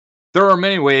There are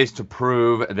many ways to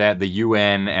prove that the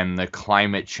UN and the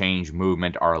climate change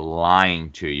movement are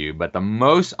lying to you, but the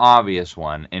most obvious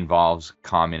one involves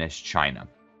communist China.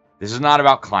 This is not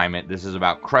about climate. This is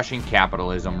about crushing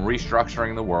capitalism,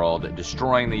 restructuring the world,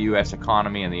 destroying the US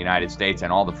economy and the United States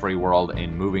and all the free world,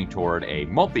 and moving toward a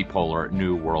multipolar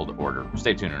new world order.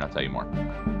 Stay tuned and I'll tell you more.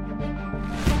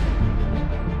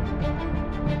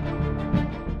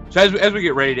 So as we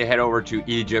get ready to head over to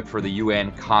Egypt for the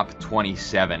UN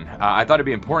COP27, I thought it'd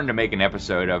be important to make an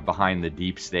episode of Behind the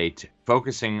Deep State,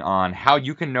 focusing on how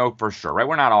you can know for sure, right?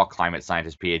 We're not all climate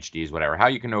scientists, PhDs, whatever. How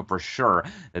you can know for sure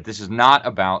that this is not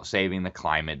about saving the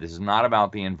climate. This is not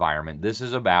about the environment. This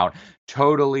is about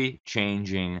totally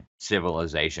changing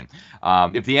civilization.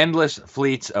 If the endless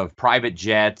fleets of private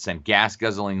jets and gas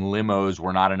guzzling limos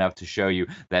were not enough to show you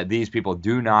that these people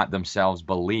do not themselves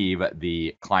believe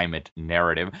the climate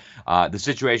narrative, the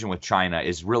situation with China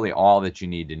is really all that you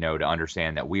need to know to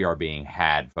understand that we are being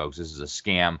had, folks. This is a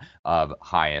scam of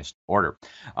highest order.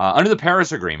 Under the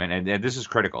Paris Agreement, and this is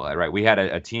critical, right? We had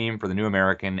a team for the New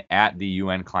American at the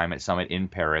UN Climate Summit in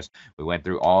Paris. We went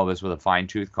through all of this with a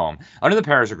fine-tooth comb. Under the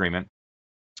Paris Agreement,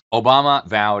 Obama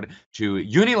vowed to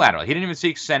unilaterally, he didn't even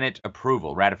seek Senate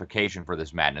approval, ratification for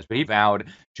this madness, but he vowed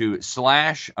to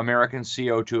slash American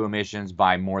CO2 emissions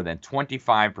by more than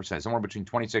 25%, somewhere between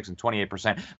 26 and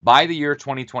 28% by the year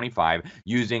 2025,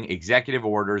 using executive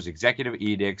orders, executive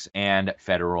edicts, and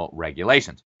federal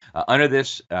regulations. Under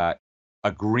this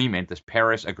agreement, this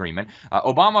Paris Agreement,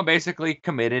 Obama basically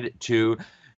committed to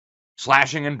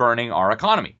slashing and burning our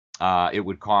economy. It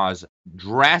would cause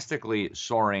drastically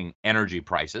soaring energy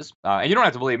prices. And you don't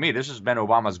have to believe me. This has been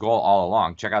Obama's goal all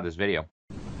along. Check out this video.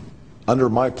 Under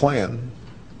my plan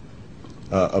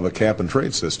of a cap and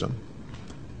trade system,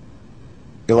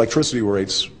 electricity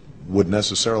rates would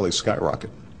necessarily skyrocket.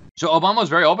 So Obama was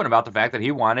very open about the fact that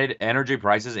he wanted energy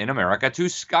prices in America to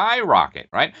skyrocket,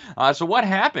 right? So what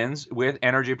happens with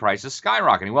energy prices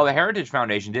skyrocketing? Well, the Heritage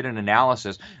Foundation did an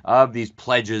analysis of these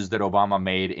pledges that Obama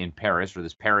made in Paris for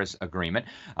this Paris Agreement.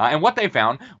 And what they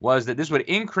found was that this would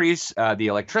increase the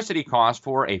electricity cost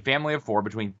for a family of four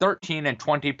between 13 and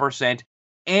 20%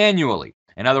 annually.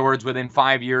 In other words, within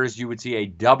 5 years, you would see a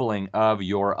doubling of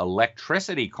your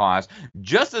electricity costs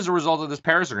just as a result of this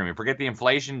Paris Agreement. Forget the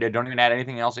inflation, don't even add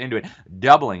anything else into it.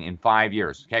 Doubling in 5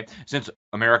 years, okay? Since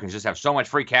Americans just have so much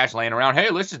free cash laying around, hey,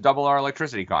 let's just double our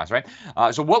electricity costs, right?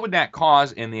 So what would that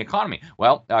cause in the economy?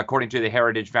 Well, according to the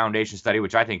Heritage Foundation study,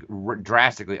 which I think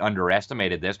drastically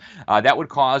underestimated this, that would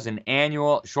cause an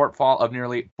annual shortfall of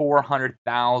nearly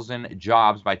 400,000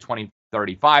 jobs by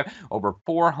 2035, over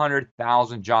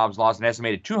 400,000 jobs lost. An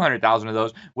estimated 200,000 of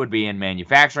those would be in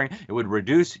manufacturing. It would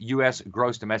reduce U.S.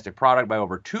 gross domestic product by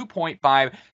over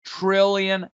 $2.5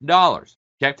 trillion.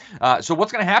 Okay, so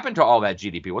what's going to happen to all that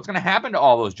GDP? What's going to happen to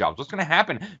all those jobs? What's going to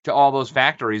happen to all those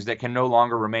factories that can no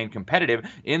longer remain competitive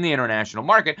in the international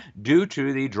market due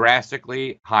to the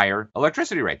drastically higher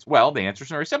electricity rates? Well, the answer is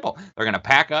very simple. They're going to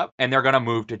pack up and they're going to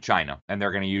move to China, and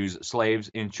they're going to use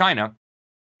slaves in China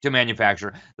to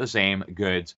manufacture the same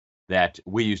goods that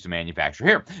we used to manufacture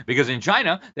here. Because in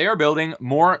China, they are building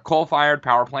more coal-fired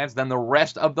power plants than the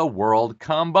rest of the world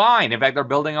combined. In fact, they're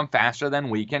building them faster than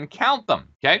we can count them,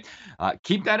 okay?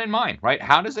 Keep that in mind, right?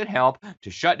 How does it help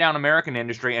to shut down American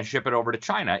industry and ship it over to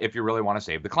China if you really want to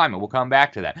save the climate? We'll come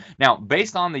back to that. Now,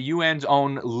 based on the UN's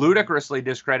own ludicrously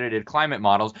discredited climate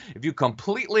models, if you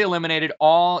completely eliminated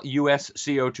all U.S.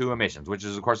 CO2 emissions, which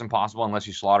is, of course, impossible unless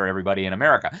you slaughter everybody in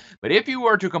America, but if you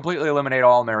were to completely eliminate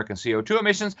all American CO2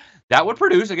 emissions, that would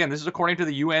produce, again, this is according to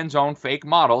the UN's own fake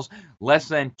models, less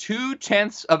than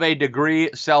 0.2 of a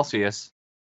degree Celsius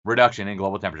reduction in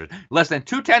global temperature. Less than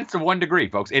 0.2 of 1 degree,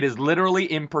 folks. It is literally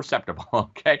imperceptible,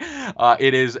 okay?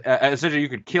 It is, essentially, you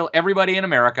could kill everybody in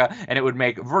America, and it would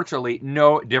make virtually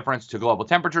no difference to global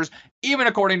temperatures, even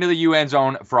according to the UN's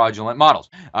own fraudulent models.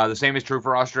 The same is true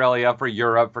for Australia, for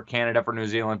Europe, for Canada, for New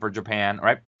Zealand, for Japan,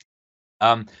 right?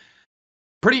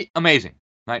 Pretty amazing.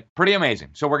 Right? Pretty amazing.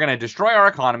 So we're going to destroy our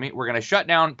economy. We're going to shut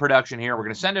down production here. We're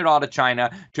going to send it all to China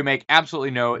to make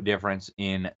absolutely no difference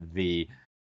in the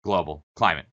global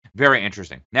climate. Very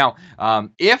interesting. Now,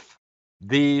 if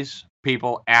these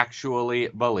people actually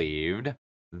believed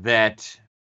that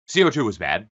CO2 was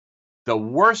bad, the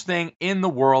worst thing in the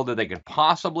world that they could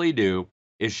possibly do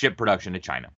is ship production to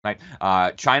China, right?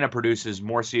 China produces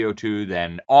more CO2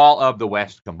 than all of the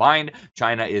West combined.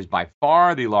 China is by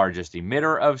far the largest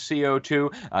emitter of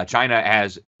CO2. China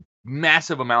has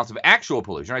massive amounts of actual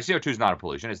pollution, right? CO2 is not a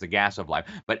pollution, it's the gas of life,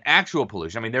 but actual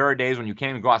pollution. I mean, there are days when you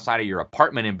can't even go outside of your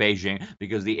apartment in Beijing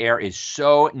because the air is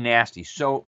so nasty,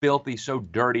 so filthy, so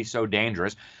dirty, so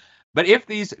dangerous. But if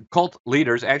these cult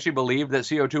leaders actually believed that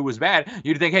CO2 was bad,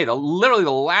 you'd think, hey, literally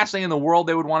the last thing in the world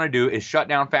they would want to do is shut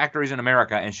down factories in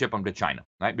America and ship them to China,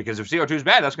 right? Because if CO2 is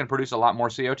bad, that's going to produce a lot more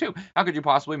CO2. How could you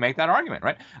possibly make that argument,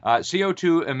 right?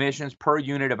 CO2 emissions per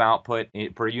unit of output,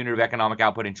 per unit of economic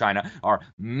output in China are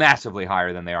massively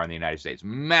higher than they are in the United States,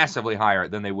 massively higher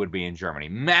than they would be in Germany,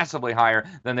 massively higher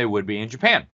than they would be in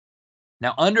Japan.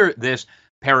 Now, under this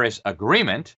Paris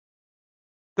Agreement,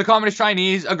 the Communist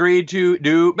Chinese agreed to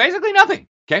do basically nothing.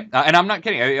 Okay, and I'm not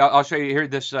kidding. I'll show you here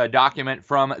this document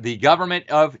from the government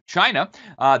of China,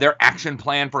 their action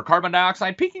plan for carbon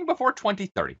dioxide peaking before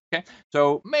 2030. Okay,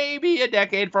 so maybe a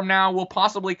decade from now, we'll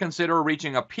possibly consider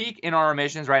reaching a peak in our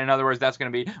emissions, right? In other words, that's going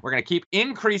to be, we're going to keep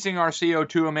increasing our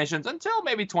CO2 emissions until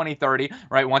maybe 2030,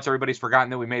 right? Once everybody's forgotten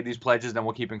that we made these pledges, then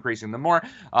we'll keep increasing them more.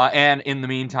 And in the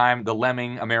meantime, the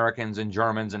lemming Americans and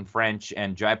Germans and French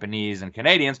and Japanese and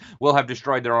Canadians will have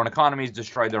destroyed their own economies,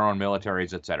 destroyed their own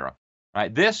militaries, etc.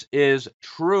 Right? This is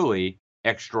truly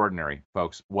extraordinary,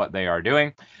 folks, what they are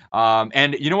doing.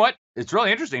 And you know what? It's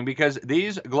really interesting because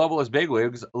these globalist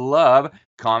bigwigs love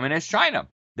communist China.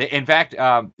 In fact,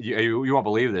 you won't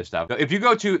believe this stuff. If you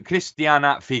go to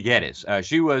Christiana Figueres,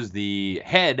 she was the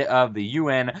head of the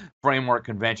UN Framework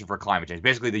Convention for Climate Change,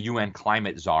 basically the UN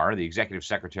Climate Czar, the executive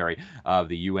secretary of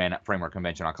the UN Framework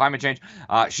Convention on Climate Change.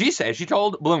 She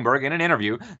told Bloomberg in an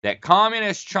interview that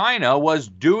communist China was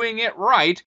doing it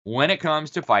right when it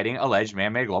comes to fighting alleged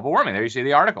man-made global warming. There you see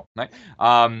the article, right?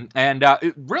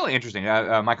 Really interesting.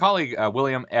 My colleague,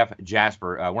 William F.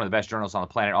 Jasper, one of the best journalists on the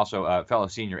planet, also a fellow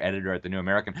senior editor at The New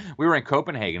American, we were in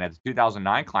Copenhagen at the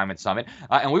 2009 Climate Summit,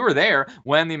 and we were there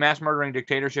when the mass-murdering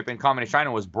dictatorship in communist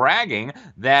China was bragging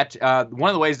that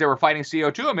one of the ways they were fighting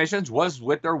CO2 emissions was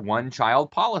with their one-child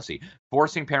policy,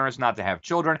 forcing parents not to have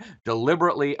children,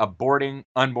 deliberately aborting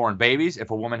unborn babies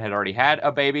if a woman had already had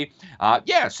a baby.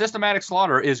 Systematic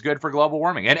slaughter is good for global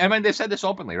warming. And I mean, they said this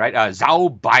openly, right?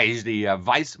 Zhao Bai, the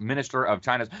vice minister of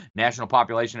China's National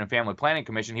Population and Family Planning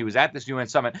Commission, he was at this UN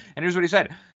summit, and here's what he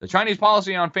said. The Chinese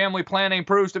policy on family planning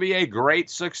proves to be a great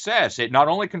success. It not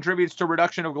only contributes to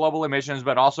reduction of global emissions,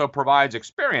 but also provides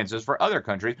experiences for other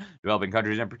countries, developing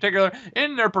countries in particular,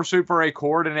 in their pursuit for a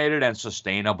coordinated and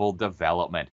sustainable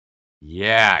development.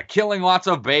 Yeah, killing lots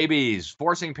of babies,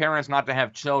 forcing parents not to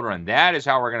have children. That is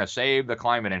how we're going to save the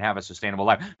climate and have a sustainable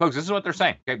life. Folks, this is what they're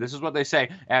saying. Okay, this is what they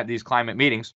say at these climate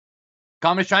meetings.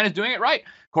 Communist China is doing it right,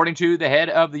 according to the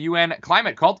head of the UN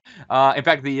climate cult. In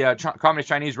fact, the Communist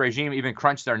Chinese regime even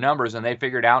crunched their numbers, and they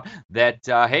figured out that,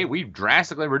 hey, we've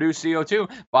drastically reduced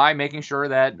CO2 by making sure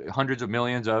that hundreds of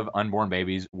millions of unborn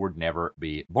babies would never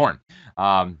be born.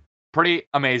 Pretty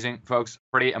amazing, folks.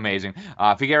 Pretty amazing.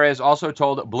 Figueres also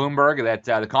told Bloomberg that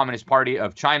the Communist Party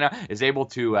of China is able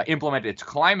to implement its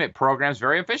climate programs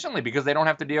very efficiently because they don't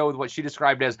have to deal with what she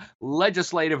described as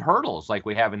legislative hurdles like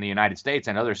we have in the United States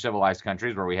and other civilized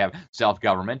countries where we have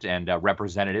self-government and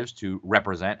representatives to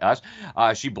represent us.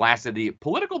 She blasted the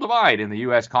political divide in the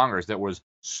U.S. Congress that was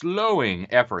slowing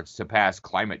efforts to pass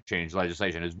climate change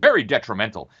legislation. Is very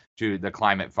detrimental to the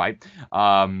climate fight.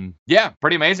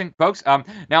 Pretty amazing, folks.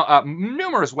 Now,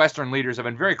 numerous Western leaders have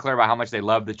been very clear about how much they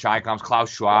love the Chi-Coms.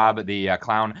 Klaus Schwab, the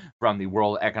clown from the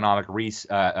World Economic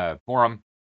Forum,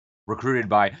 recruited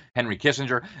by Henry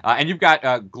Kissinger. And you've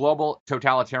got global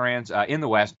totalitarians in the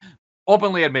West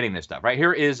openly admitting this stuff, right?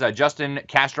 Here is Justin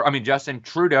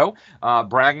Trudeau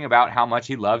bragging about how much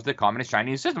he loves the communist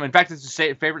Chinese system. In fact, it's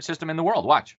his favorite system in the world.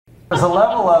 Watch. There's a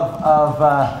level of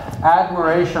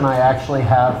admiration I actually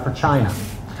have for China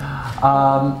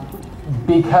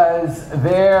because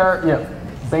their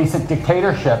basic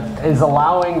dictatorship is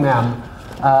allowing them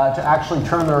to actually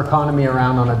turn their economy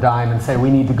around on a dime and say we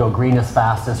need to go green as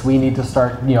fast as we need to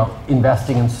start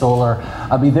investing in solar.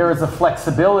 I mean, there is a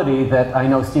flexibility that I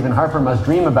know Stephen Harper must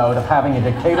dream about of having a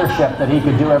dictatorship that he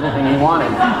could do everything he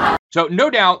wanted. So no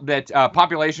doubt that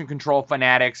population control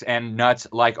fanatics and nuts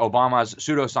like Obama's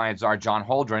pseudoscience czar John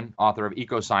Holdren, author of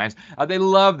Ecoscience, they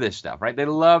love this stuff, right? They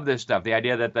love this stuff. The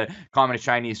idea that the communist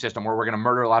Chinese system where we're going to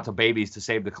murder lots of babies to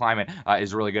save the climate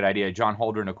is a really good idea. John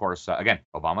Holdren, of course, again,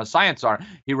 Obama's science czar,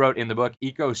 he wrote in the book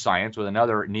Ecoscience with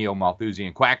another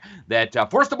neo-Malthusian quack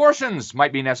that forced abortions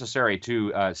might be necessary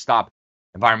to stop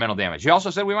environmental damage. He also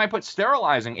said we might put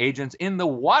sterilizing agents in the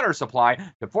water supply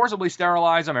to forcibly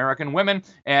sterilize American women,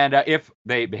 and if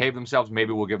they behave themselves,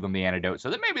 maybe we'll give them the antidote so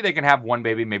that maybe they can have one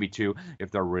baby, maybe two,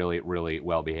 if they're really, really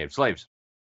well-behaved slaves.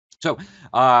 So,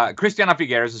 Christiana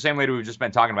Figueres, the same lady we've just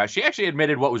been talking about, she actually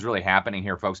admitted what was really happening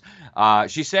here, folks.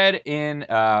 She said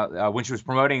when she was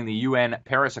promoting the UN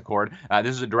Paris Accord,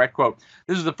 this is a direct quote,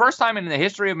 "This is the first time in the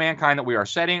history of mankind that we are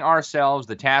setting ourselves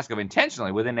the task of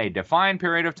intentionally, within a defined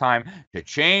period of time, to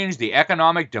change the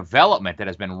economic development that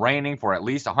has been reigning for at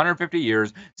least 150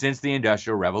 years since the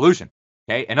Industrial Revolution."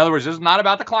 Okay, in other words, this is not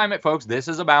about the climate, folks. This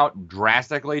is about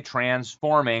drastically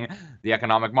transforming the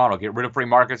economic model. Get rid of free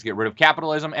markets, get rid of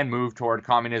capitalism, and move toward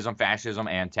communism, fascism,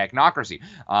 and technocracy.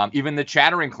 Even the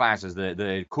chattering classes,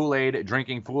 the Kool-Aid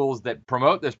drinking fools that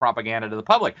promote this propaganda to the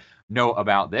public know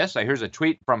about this. Here's a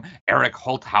tweet from Eric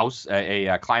Holthaus,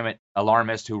 a climate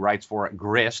alarmist who writes for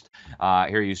Grist.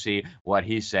 Here you see what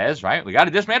he says, right? We got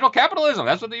to dismantle capitalism.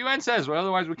 That's what the UN says. Well,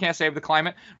 otherwise, we can't save the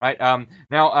climate, right?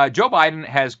 Now, Joe Biden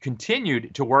has continued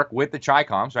to work with the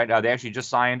Chi-Coms, right? They actually just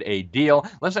signed a deal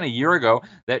less than a year ago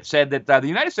that said that the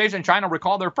United States and China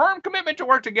recall their firm commitment to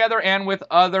work together and with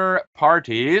other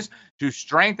parties to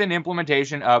strengthen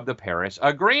implementation of the Paris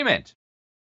Agreement.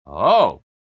 Oh,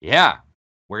 yeah.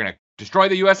 We're going to destroy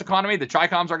the U.S. economy. The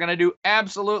Chi-Coms are going to do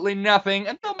absolutely nothing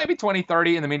until maybe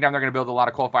 2030. In the meantime, they're going to build a lot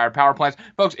of coal-fired power plants.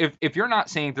 Folks, if you're not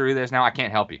seeing through this now, I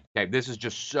can't help you. Okay, this is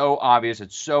just so obvious.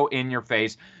 It's so in your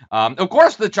face. Of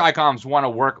course, the Chi-Coms want to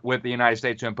work with the United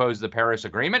States to impose the Paris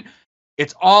Agreement.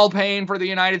 It's all pain for the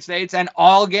United States and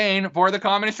all gain for the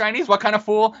Communist Chinese. What kind of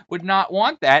fool would not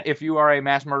want that if you are a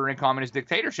mass murdering communist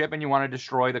dictatorship and you want to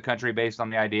destroy the country based on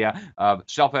the idea of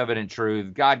self-evident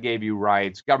truth, God gave you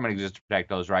rights, government exists to protect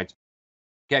those rights?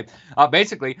 Okay,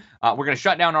 basically, we're going to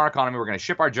shut down our economy. We're going to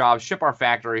ship our jobs, ship our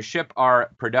factories, ship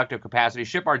our productive capacity,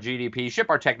 ship our GDP, ship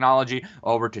our technology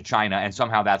over to China, and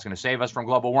somehow that's going to save us from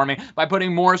global warming by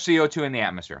putting more CO2 in the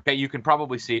atmosphere. Okay, you can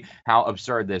probably see how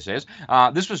absurd this is.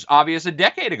 This was obvious a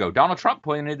decade ago. Donald Trump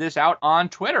pointed this out on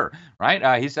Twitter,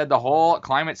 right? He said the whole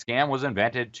climate scam was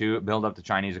invented to build up the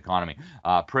Chinese economy.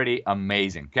 Pretty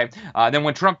amazing, okay? Then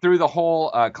when Trump threw the whole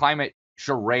climate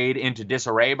charade into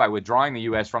disarray by withdrawing the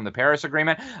U.S. from the Paris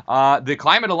Agreement, the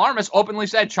climate alarmists openly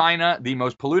said China, the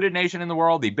most polluted nation in the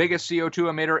world, the biggest CO2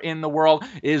 emitter in the world,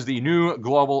 is the new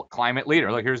global climate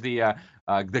leader. Look, here's the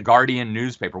Guardian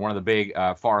newspaper, one of the big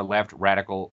far-left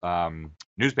radical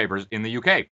newspapers in the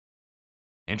UK.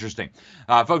 Interesting.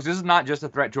 Folks, this is not just a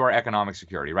threat to our economic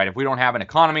security, right? If we don't have an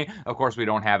economy, of course, we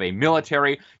don't have a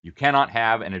military. You cannot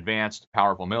have an advanced,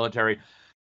 powerful military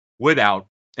without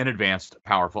an advanced,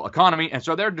 powerful economy. And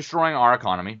so they're destroying our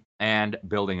economy and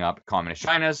building up communist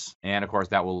China's. And of course,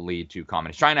 that will lead to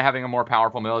communist China having a more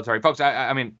powerful military. Folks,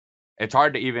 I mean, it's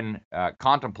hard to even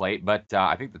contemplate, but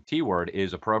I think the T word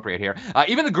is appropriate here.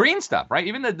 Even the green stuff, right?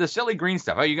 Even the silly green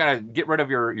stuff. Oh, you got to get rid of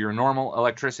your normal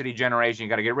electricity generation. You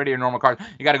got to get rid of your normal cars.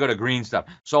 You got to go to green stuff.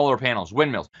 Solar panels,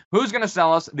 windmills. Who's going to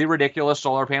sell us the ridiculous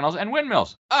solar panels and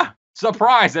windmills?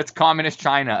 Surprise, that's communist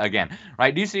China again,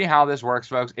 right? Do you see how this works,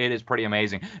 folks? It is pretty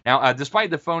amazing. Now, despite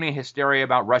the phony hysteria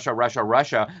about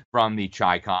Russia from the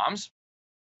Chi-Coms,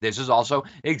 this is also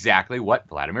exactly what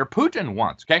Vladimir Putin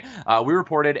wants, okay? We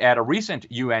reported at a recent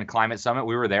UN climate summit,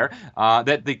 we were there,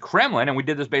 that the Kremlin, and we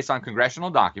did this based on congressional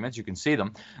documents, you can see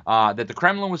them, that the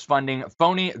Kremlin was funding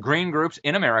phony green groups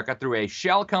in America through a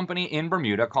shell company in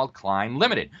Bermuda called Klein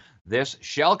Limited. This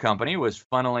shell company was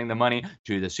funneling the money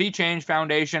to the Sea Change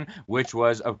Foundation, which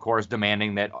was, of course,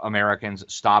 demanding that Americans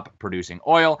stop producing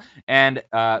oil and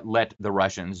let the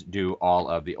Russians do all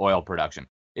of the oil production.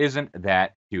 Isn't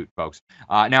that cute, folks?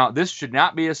 Now, this should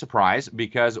not be a surprise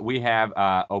because we have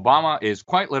Obama is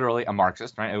quite literally a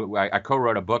Marxist, right? I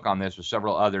co-wrote a book on this with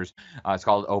several others. It's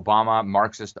called Obama,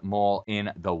 Marxist Mole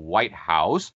in the White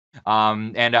House.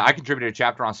 And I contributed a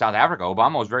chapter on South Africa.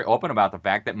 Obama was very open about the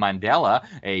fact that Mandela,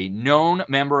 a known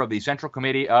member of the Central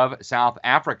Committee of South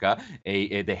Africa,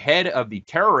 the head of the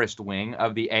terrorist wing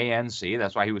of the ANC,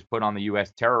 that's why he was put on the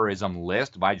U.S. terrorism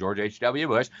list by George H.W.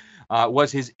 Bush,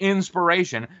 was his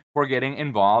inspiration for getting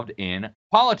involved in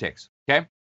politics, okay?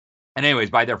 And anyways,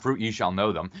 by their fruit ye shall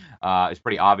know them. It's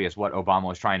pretty obvious what Obama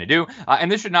was trying to do.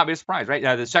 And this should not be a surprise, right?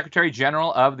 The Secretary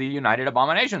General of the United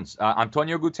Abominations,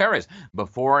 Antonio Guterres,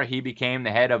 before he became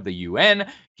the head of the UN,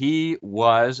 he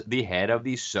was the head of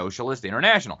the Socialist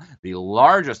International, the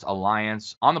largest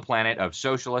alliance on the planet of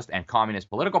socialist and communist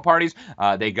political parties.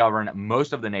 They govern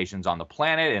most of the nations on the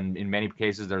planet, and in many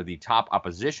cases, they're the top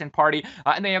opposition party,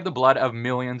 and they have the blood of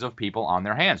millions of people on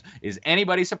their hands. Is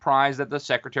anybody surprised that the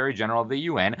Secretary General of the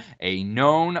UN, a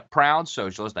known proud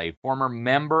socialist, a former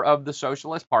member of the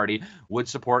Socialist Party, would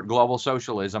support global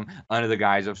socialism under the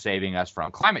guise of saving us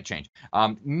from climate change.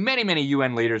 Many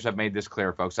UN leaders have made this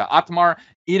clear, folks. Otmar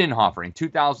Edenhofer in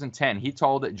 2010, he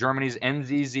told Germany's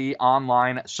NZZ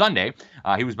Online Sunday,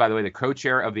 he was, by the way, the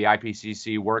co-chair of the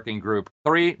IPCC Working Group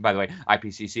 3. By the way,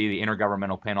 IPCC, the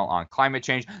Intergovernmental Panel on Climate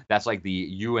Change, that's like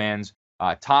the UN's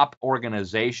top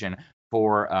organization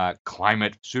for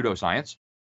climate pseudoscience.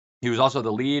 He was also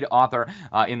the lead author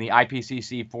in the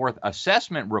IPCC Fourth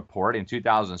Assessment Report in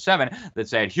 2007 that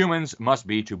said humans must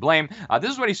be to blame.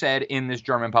 This is what he said in this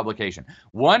German publication.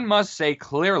 One must say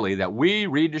clearly that we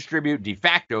redistribute de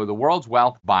facto the world's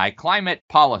wealth by climate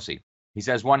policy. He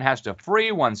says one has to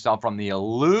free oneself from the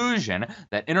illusion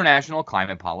that international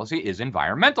climate policy is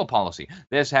environmental policy.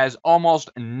 This has almost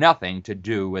nothing to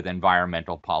do with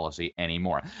environmental policy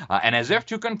anymore. And as if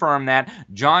to confirm that,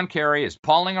 John Kerry is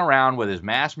palling around with his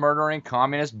mass-murdering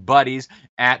communist buddies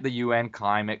at the UN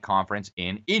Climate Conference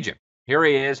in Egypt. Here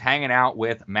he is hanging out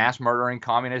with mass-murdering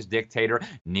communist dictator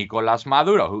Nicolas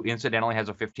Maduro, who incidentally has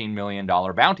a $15 million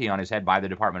bounty on his head by the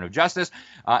Department of Justice.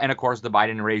 And of course, the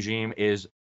Biden regime is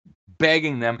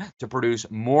begging them to produce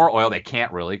more oil. They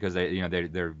can't really, because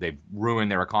they've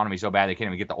ruined their economy so bad they can't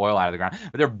even get the oil out of the ground.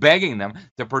 But they're begging them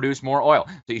to produce more oil.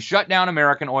 So you shut down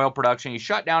American oil production, you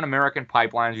shut down American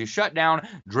pipelines, you shut down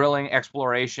drilling,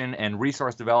 exploration, and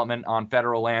resource development on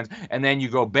federal lands, and then you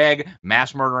go beg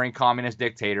mass-murdering communist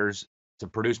dictators to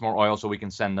produce more oil so we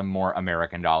can send them more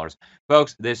American dollars.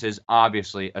 Folks, this is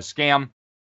obviously a scam.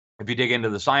 If you dig into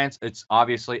the science, it's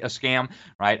obviously a scam,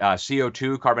 right?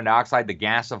 CO2, carbon dioxide, the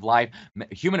gas of life.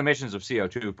 Human emissions of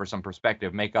CO2, for some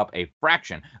perspective, make up a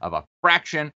fraction of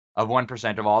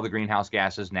 1% of all the greenhouse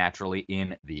gases naturally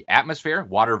in the atmosphere.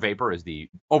 Water vapor is the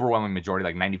overwhelming majority,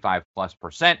 like 95+%.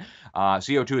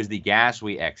 CO2 is the gas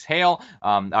we exhale.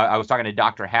 I was talking to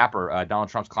Dr. Happer, Donald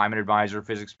Trump's climate advisor,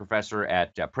 physics professor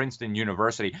at Princeton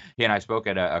University. He and I spoke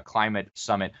at a climate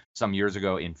summit some years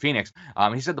ago in Phoenix.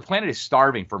 He said the planet is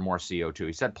starving for more CO2.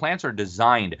 He said plants are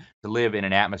designed to live in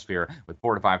an atmosphere with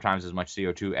 4 to 5 times as much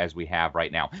CO2 as we have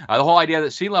right now. The whole idea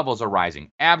that sea levels are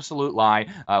rising, absolute lie.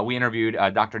 We interviewed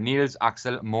Dr. Niels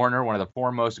Axel Morner, one of the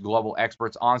foremost global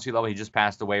experts on sea level. He just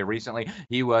passed away recently.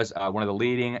 He was one of the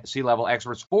leading sea level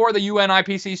experts for the UN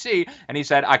IPCC, and he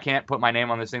said, I can't put my name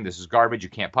on this thing. This is garbage.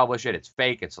 You can't publish it. It's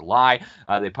fake. It's a lie.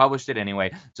 They published it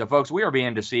anyway. So, folks, we are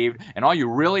being deceived, and all you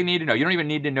really need to know, you don't even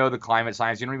need to know the climate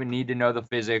science. You don't even need to know the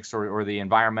physics or the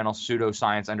environmental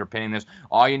pseudoscience underpinning this.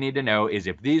 All you need to know is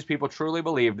if these people truly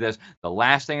believed this, the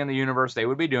last thing in the universe they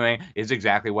would be doing is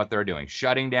exactly what they're doing,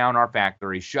 shutting down our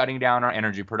factories, shutting down our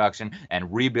energy production,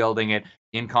 and rebuilding it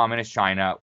in communist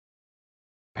China,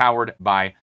 powered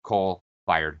by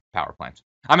coal-fired power plants.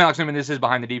 I'm Alex Newman. This is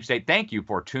Behind the Deep State. Thank you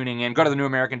for tuning in. Go to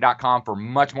thenewamerican.com for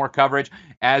much more coverage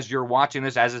as you're watching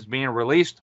this, as it's being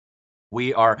released.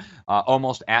 We are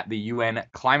almost at the UN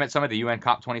Climate Summit, the UN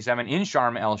COP27 in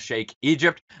Sharm el-Sheikh,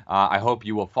 Egypt. I hope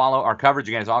you will follow our coverage.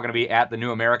 Again, it's all going to be at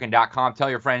thenewamerican.com. Tell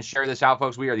your friends, share this out,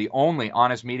 folks. We are the only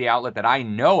honest media outlet that I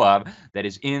know of that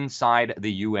is inside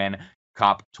the UN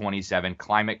COP27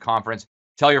 climate conference.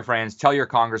 Tell your friends, tell your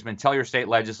congressmen, tell your state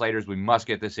legislators. We must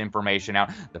get this information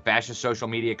out. The fascist social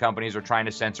media companies are trying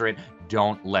to censor it.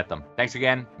 Don't let them. Thanks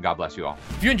again. God bless you all.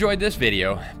 If you enjoyed this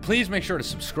video, please make sure to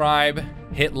subscribe,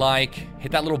 hit like,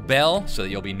 hit that little bell so that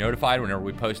you'll be notified whenever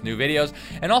we post new videos.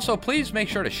 And also, please make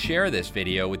sure to share this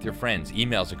video with your friends.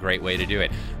 Email's a great way to do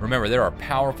it. Remember, there are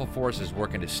powerful forces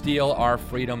working to steal our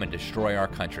freedom and destroy our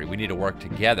country. We need to work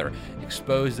together,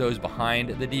 expose those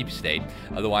behind the deep state.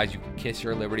 Otherwise, you can kiss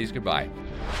your liberties goodbye.